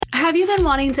Have you been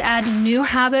wanting to add new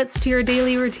habits to your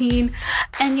daily routine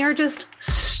and you're just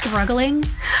struggling?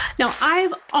 Now,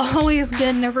 I've always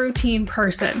been a routine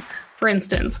person. For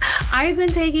instance, I've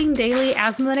been taking daily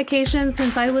asthma medication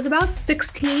since I was about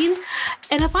 16,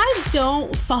 and if I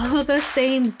don't follow the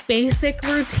same basic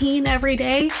routine every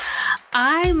day,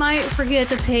 I might forget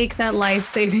to take that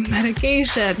life-saving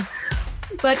medication.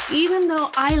 But even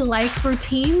though I like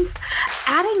routines,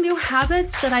 adding new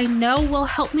habits that I know will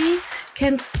help me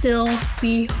can still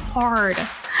be hard.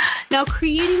 Now,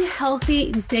 creating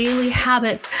healthy daily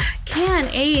habits can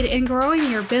aid in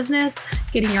growing your business,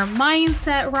 getting your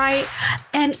mindset right,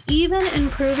 and even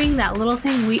improving that little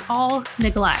thing we all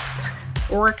neglect,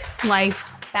 work-life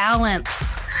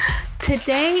balance.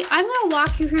 Today, I'm going to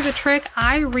walk you through the trick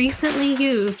I recently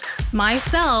used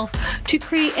myself to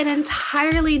create an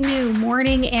entirely new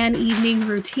morning and evening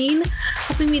routine,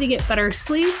 helping me to get better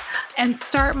sleep and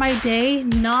start my day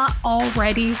not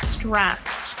already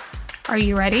stressed. Are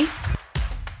you ready?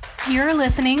 You're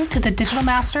listening to the Digital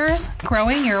Masters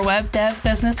Growing Your Web Dev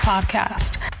Business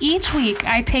podcast. Each week,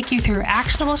 I take you through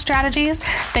actionable strategies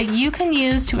that you can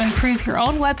use to improve your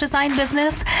own web design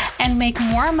business and make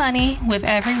more money with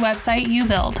every website you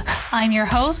build. I'm your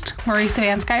host, Marisa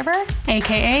Van Sciver,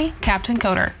 aka Captain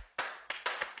Coder.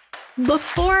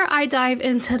 Before I dive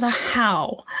into the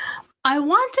how, I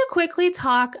want to quickly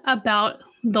talk about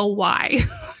the why.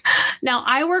 Now,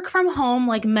 I work from home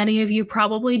like many of you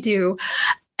probably do,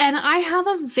 and I have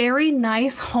a very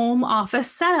nice home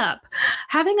office setup.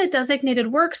 Having a designated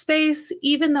workspace,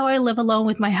 even though I live alone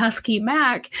with my Husky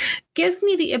Mac, gives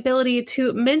me the ability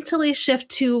to mentally shift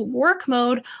to work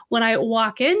mode when I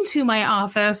walk into my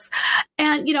office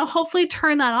and, hopefully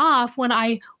turn that off when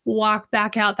I walk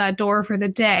back out that door for the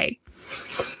day.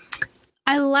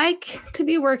 I like to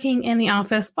be working in the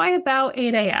office by about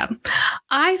 8 a.m.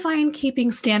 I find keeping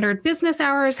standard business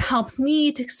hours helps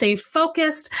me to stay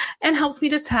focused and helps me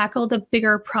to tackle the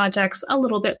bigger projects a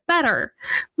little bit better.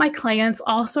 My clients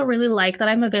also really like that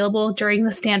I'm available during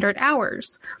the standard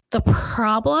hours. The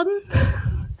problem?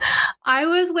 I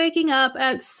was waking up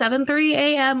at 7:30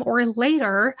 a.m. or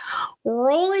later,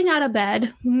 rolling out of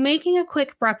bed, making a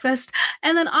quick breakfast,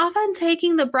 and then often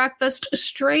taking the breakfast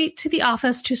straight to the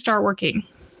office to start working.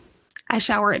 I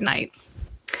shower at night.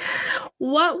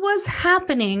 What was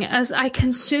happening as I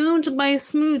consumed my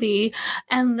smoothie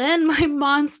and then my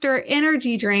Monster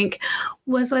energy drink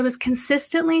was that I was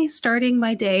consistently starting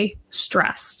my day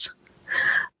stressed.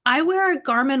 I wear a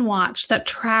Garmin watch that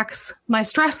tracks my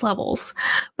stress levels.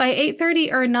 By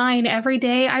 8:30 or 9 every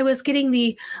day, I was getting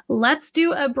the "let's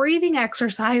do a breathing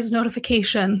exercise"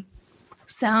 notification.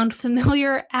 Sound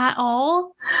familiar at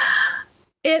all?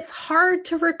 It's hard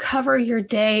to recover your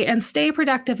day and stay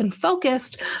productive and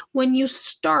focused when you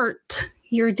start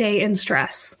your day in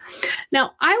stress.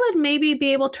 Now, I would maybe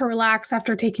be able to relax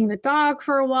after taking the dog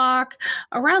for a walk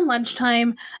around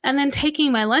lunchtime and then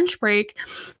taking my lunch break,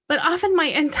 but often my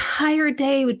entire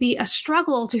day would be a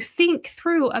struggle to think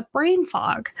through a brain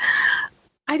fog.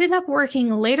 I'd end up working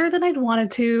later than I'd wanted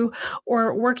to,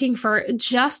 or working for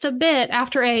just a bit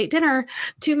after I ate dinner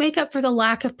to make up for the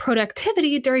lack of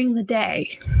productivity during the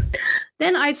day.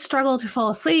 Then I'd struggle to fall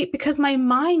asleep because my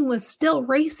mind was still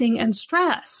racing and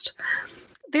stressed.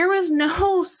 There was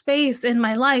no space in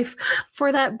my life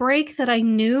for that break that I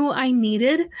knew I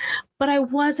needed, but I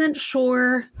wasn't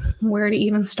sure where to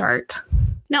even start.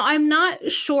 Now, I'm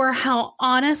not sure how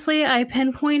honestly I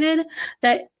pinpointed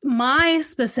that my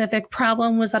specific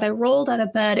problem was that I rolled out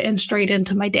of bed and straight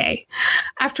into my day.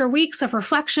 After weeks of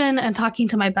reflection and talking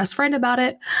to my best friend about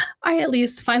it, I at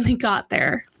least finally got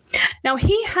there. Now,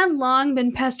 he had long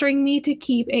been pestering me to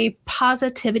keep a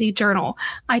positivity journal.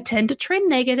 I tend to trend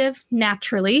negative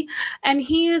naturally, and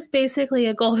he is basically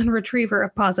a golden retriever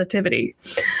of positivity.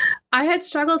 I had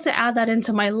struggled to add that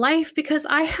into my life because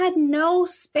I had no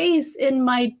space in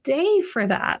my day for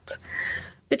that.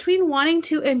 Between wanting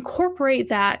to incorporate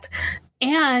that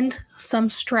and some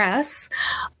stress,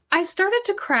 I started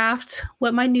to craft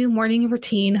what my new morning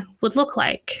routine would look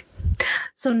like.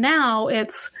 So now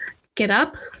it's get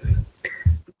up,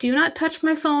 do not touch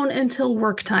my phone until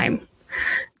work time,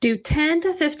 do 10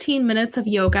 to 15 minutes of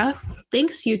yoga,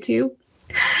 thanks YouTube,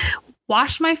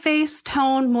 wash my face,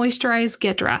 tone, moisturize,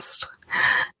 get dressed.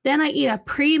 Then I eat a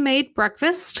pre-made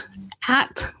breakfast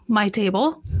at my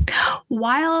table.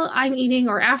 While I'm eating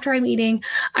or after I'm eating,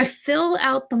 I fill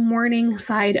out the morning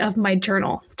side of my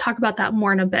journal. Talk about that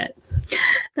more in a bit.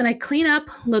 Then I clean up,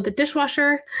 load the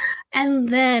dishwasher, and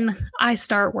then I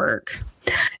start work.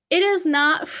 It is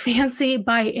not fancy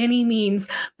by any means,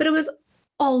 but it was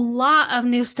a lot of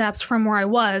new steps from where I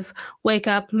was: wake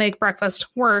up, make breakfast,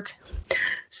 work.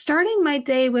 Starting my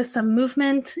day with some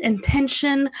movement,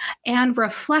 intention, and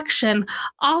reflection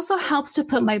also helps to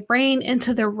put my brain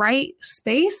into the right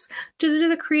space to do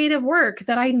the creative work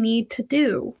that I need to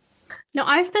do. Now,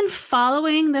 I've been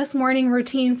following this morning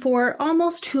routine for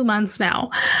almost 2 months now,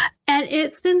 and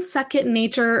it's been second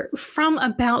nature from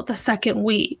about the second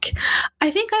week.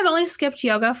 I think I've only skipped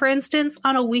yoga, for instance,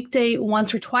 on a weekday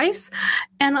once or twice,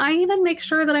 and I even make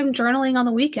sure that I'm journaling on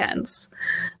the weekends.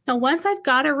 Now, once I've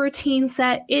got a routine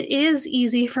set, it is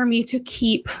easy for me to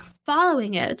keep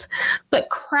following it, but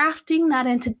crafting that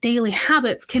into daily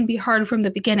habits can be hard from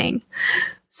the beginning.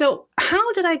 So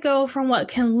how did I go from what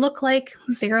can look like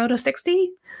 0 to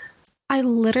 60? I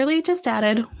literally just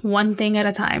added one thing at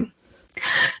a time.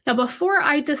 Now, before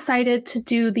I decided to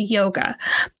do the yoga,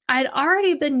 I'd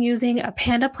already been using a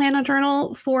Panda Planner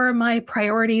journal for my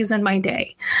priorities in my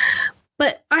day.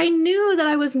 But I knew that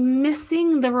I was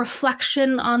missing the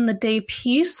reflection on the day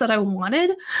piece that I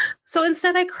wanted. So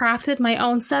instead, I crafted my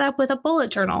own setup with a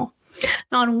bullet journal.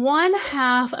 Now, on one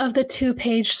half of the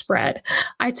 2-page spread,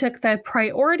 I took the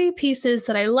priority pieces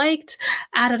that I liked,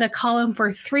 added a column for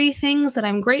 3 things that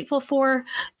I'm grateful for,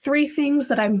 3 things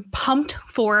that I'm pumped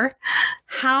for,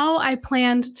 how I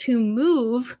planned to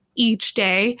move each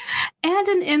day, and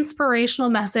an inspirational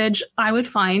message I would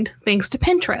find thanks to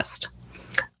Pinterest.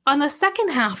 On the second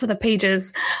half of the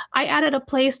pages, I added a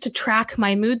place to track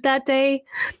my mood that day,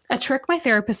 a trick my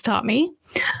therapist taught me,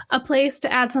 a place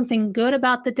to add something good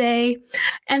about the day,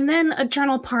 and then a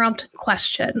journal prompt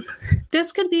question.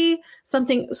 This could be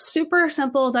something super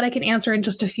simple that I can answer in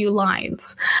just a few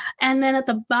lines. And then at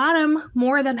the bottom,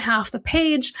 more than half the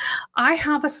page, I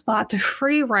have a spot to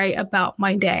free write about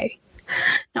my day.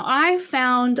 Now, I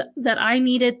found that I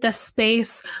needed the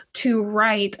space to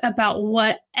write about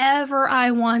whatever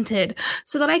I wanted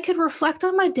so that I could reflect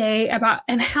on my day about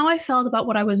and how I felt about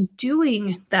what I was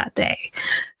doing that day.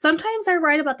 Sometimes I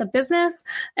write about the business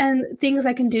and things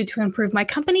I can do to improve my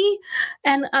company,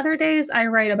 and other days I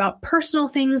write about personal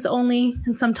things only,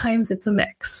 and sometimes it's a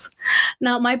mix.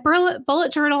 Now, my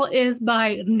bullet journal is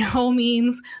by no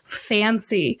means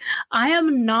fancy. I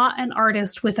am not an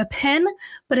artist with a pen,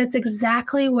 but it's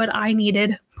exactly what I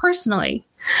needed personally.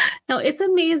 Now, it's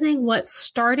amazing what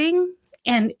starting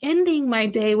and ending my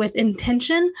day with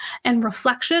intention and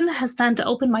reflection has done to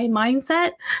open my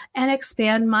mindset and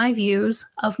expand my views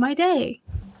of my day.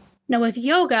 Now, with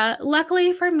yoga,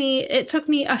 luckily for me, it took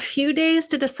me a few days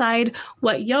to decide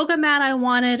what yoga mat I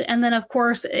wanted. And then, of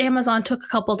course, Amazon took a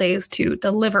couple days to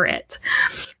deliver it.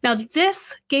 Now,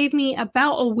 this gave me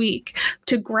about a week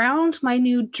to ground my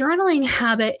new journaling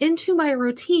habit into my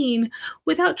routine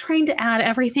without trying to add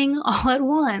everything all at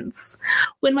once.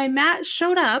 When my mat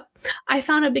showed up, I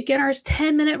found a beginner's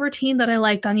 10-minute routine that I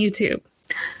liked on YouTube.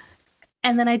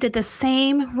 And then I did the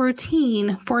same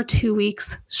routine for 2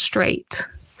 weeks straight.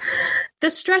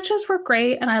 The stretches were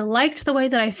great, and I liked the way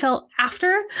that I felt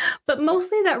after, but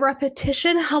mostly that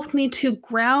repetition helped me to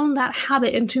ground that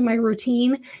habit into my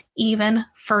routine even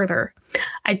further.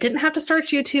 I didn't have to search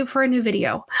YouTube for a new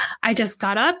video. I just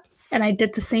got up and I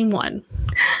did the same one.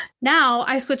 Now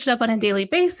I switched up on a daily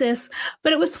basis,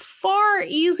 but it was far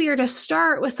easier to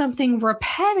start with something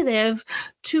repetitive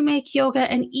to make yoga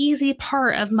an easy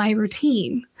part of my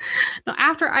routine. Now,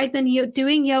 after I'd been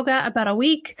doing yoga about a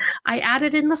week, I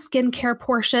added in the skincare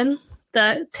portion.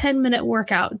 The 10-minute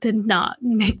workout did not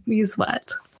make me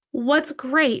sweat. What's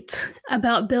great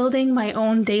about building my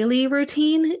own daily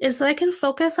routine is that I can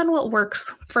focus on what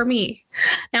works for me.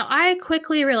 Now, I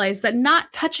quickly realized that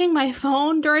not touching my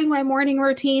phone during my morning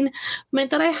routine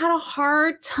meant that I had a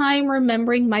hard time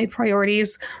remembering my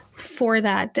priorities for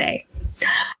that day.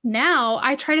 Now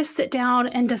I try to sit down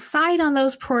and decide on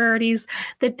those priorities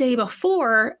the day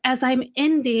before as I'm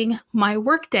ending my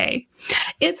workday.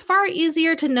 It's far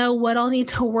easier to know what I'll need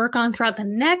to work on throughout the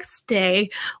next day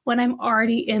when I'm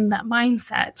already in that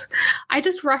mindset. I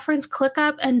just reference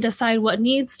ClickUp and decide what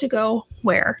needs to go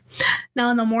where.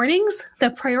 Now in the mornings, the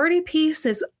priority piece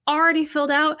is already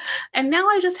filled out, and now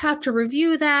I just have to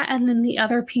review that and then the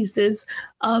other pieces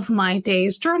of my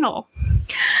day's journal.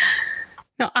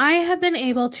 Now, I have been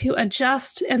able to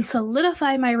adjust and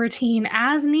solidify my routine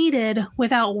as needed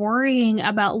without worrying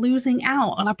about losing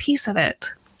out on a piece of it.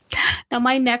 Now,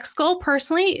 my next goal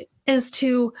personally is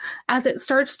to, as it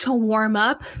starts to warm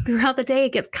up throughout the day,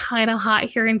 it gets kind of hot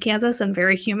here in Kansas and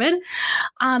very humid.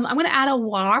 I'm going to add a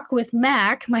walk with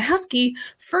Mac, my husky,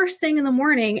 first thing in the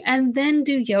morning, and then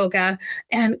do yoga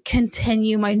and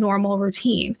continue my normal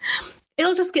routine.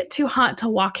 it'll just get too hot to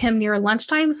walk him near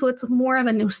lunchtime. So it's more of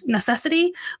a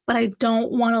necessity, but I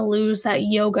don't want to lose that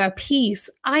yoga piece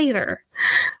either.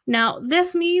 Now,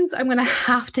 this means I'm going to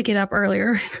have to get up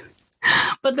earlier,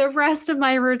 but the rest of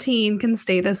my routine can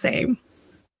stay the same.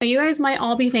 Now, you guys might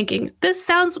all be thinking, this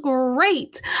sounds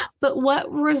great, but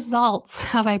what results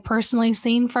have I personally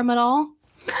seen from it all?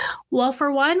 Well,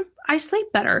 for one, I sleep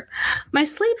better. My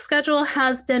sleep schedule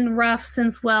has been rough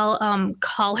since,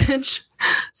 college,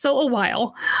 so a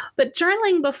while. But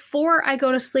journaling before I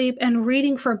go to sleep and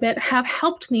reading for a bit have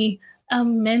helped me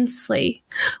immensely.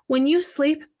 When you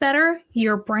sleep better,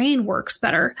 your brain works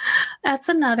better. That's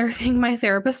another thing my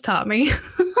therapist taught me.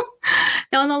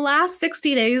 Now, in the last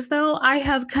 60 days, though, I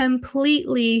have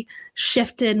completely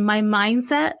shifted my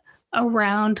mindset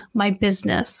around my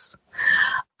business.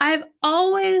 I've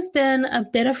always been a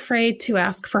bit afraid to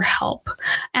ask for help,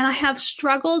 and I have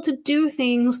struggled to do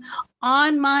things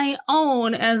on my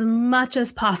own as much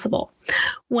as possible.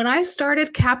 When I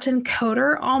started Captain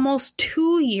Coder almost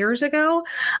 2 years ago,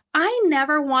 I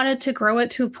never wanted to grow it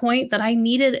to a point that I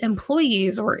needed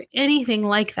employees or anything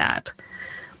like that.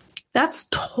 That's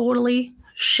totally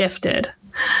shifted.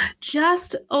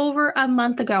 Just over a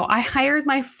month ago, I hired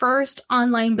my first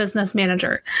online business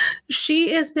manager.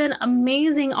 She has been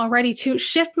amazing already to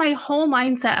shift my whole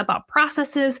mindset about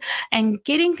processes and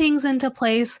getting things into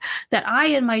place that I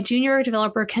and my junior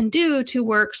developer can do to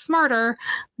work smarter,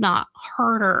 not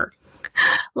harder.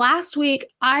 Last week,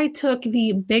 I took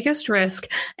the biggest risk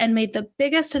and made the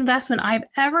biggest investment I've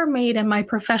ever made in my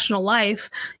professional life,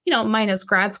 minus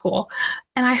grad school,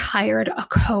 and I hired a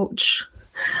coach.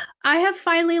 I have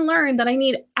finally learned that I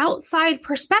need outside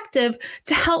perspective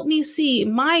to help me see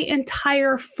my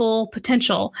entire full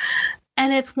potential.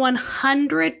 And it's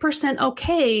 100%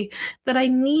 okay that I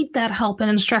need that help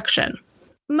and instruction.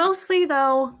 Mostly,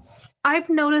 though, I've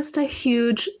noticed a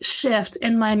huge shift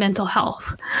in my mental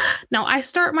health. Now, I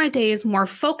start my days more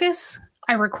focused.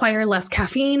 I require less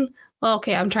caffeine. Well,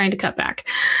 okay, I'm trying to cut back.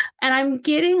 And I'm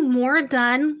getting more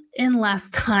done in less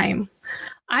time.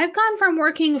 I've gone from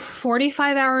working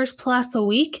 45 hours plus a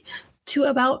week to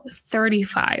about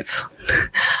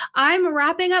 35. I'm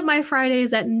wrapping up my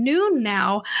Fridays at noon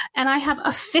now, and I have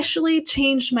officially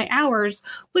changed my hours,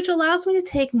 which allows me to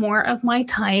take more of my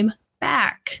time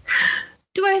back.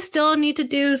 Do I still need to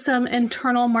do some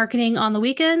internal marketing on the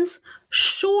weekends?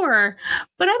 Sure,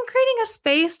 but I'm creating a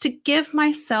space to give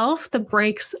myself the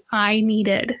breaks I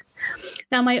needed.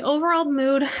 Now, my overall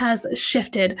mood has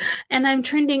shifted, and I'm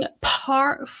trending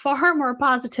far more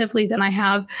positively than I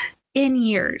have in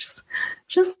years.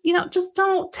 Just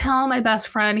don't tell my best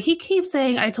friend. He keeps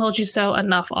saying, I told you so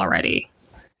enough already.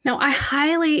 Now, I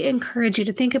highly encourage you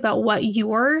to think about what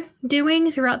you're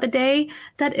doing throughout the day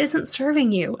that isn't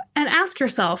serving you, and ask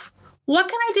yourself, what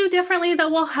can I do differently that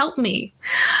will help me?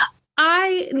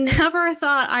 I never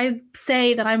thought I'd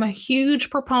say that I'm a huge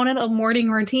proponent of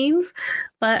morning routines,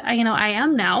 but I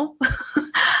am now.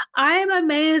 I'm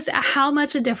amazed at how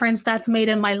much a difference that's made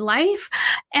in my life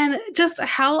and just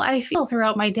how I feel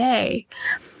throughout my day.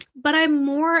 But I'm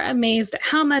more amazed at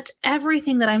how much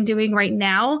everything that I'm doing right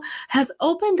now has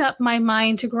opened up my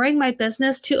mind to growing my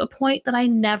business to a point that I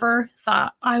never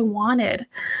thought I wanted,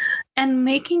 and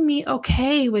making me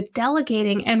okay with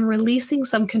delegating and releasing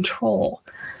some control.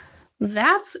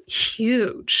 That's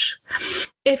huge.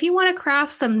 If you want to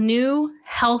craft some new,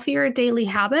 healthier daily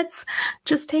habits,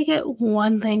 just take it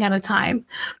one thing at a time.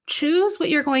 Choose what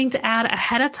you're going to add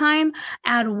ahead of time,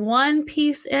 add one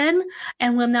piece in,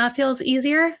 and when that feels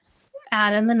easier,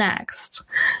 add in the next.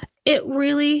 It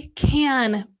really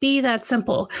can be that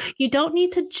simple. You don't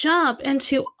need to jump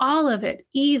into all of it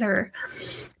either.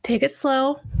 Take it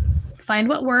slow. Find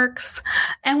what works.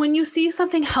 And when you see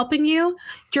something helping you,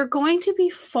 you're going to be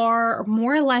far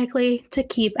more likely to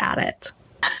keep at it.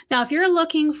 Now, if you're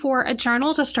looking for a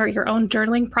journal to start your own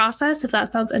journaling process, if that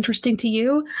sounds interesting to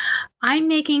you, I'm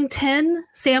making 10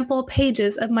 sample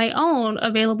pages of my own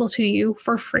available to you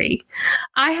for free.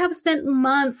 I have spent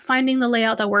months finding the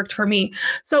layout that worked for me.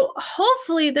 So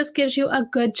hopefully this gives you a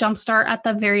good jumpstart at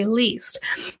the very least.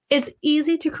 It's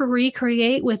easy to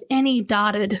recreate with any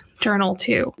dotted journal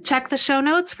too. Check the show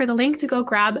notes for the link to go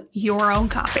grab your own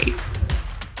copy.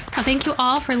 Well, thank you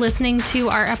all for listening to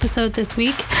our episode this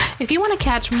week. If you want to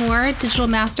catch more Digital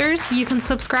Masters, you can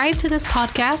subscribe to this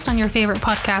podcast on your favorite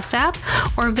podcast app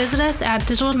or visit us at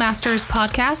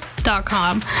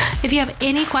digitalmasterspodcast.com. If you have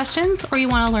any questions or you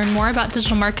want to learn more about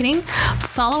digital marketing,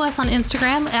 follow us on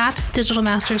Instagram at Digital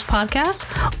Masters Podcast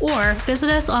or visit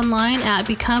us online at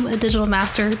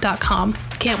becomeadigitalmaster.com.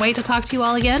 Can't wait to talk to you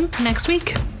all again next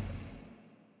week.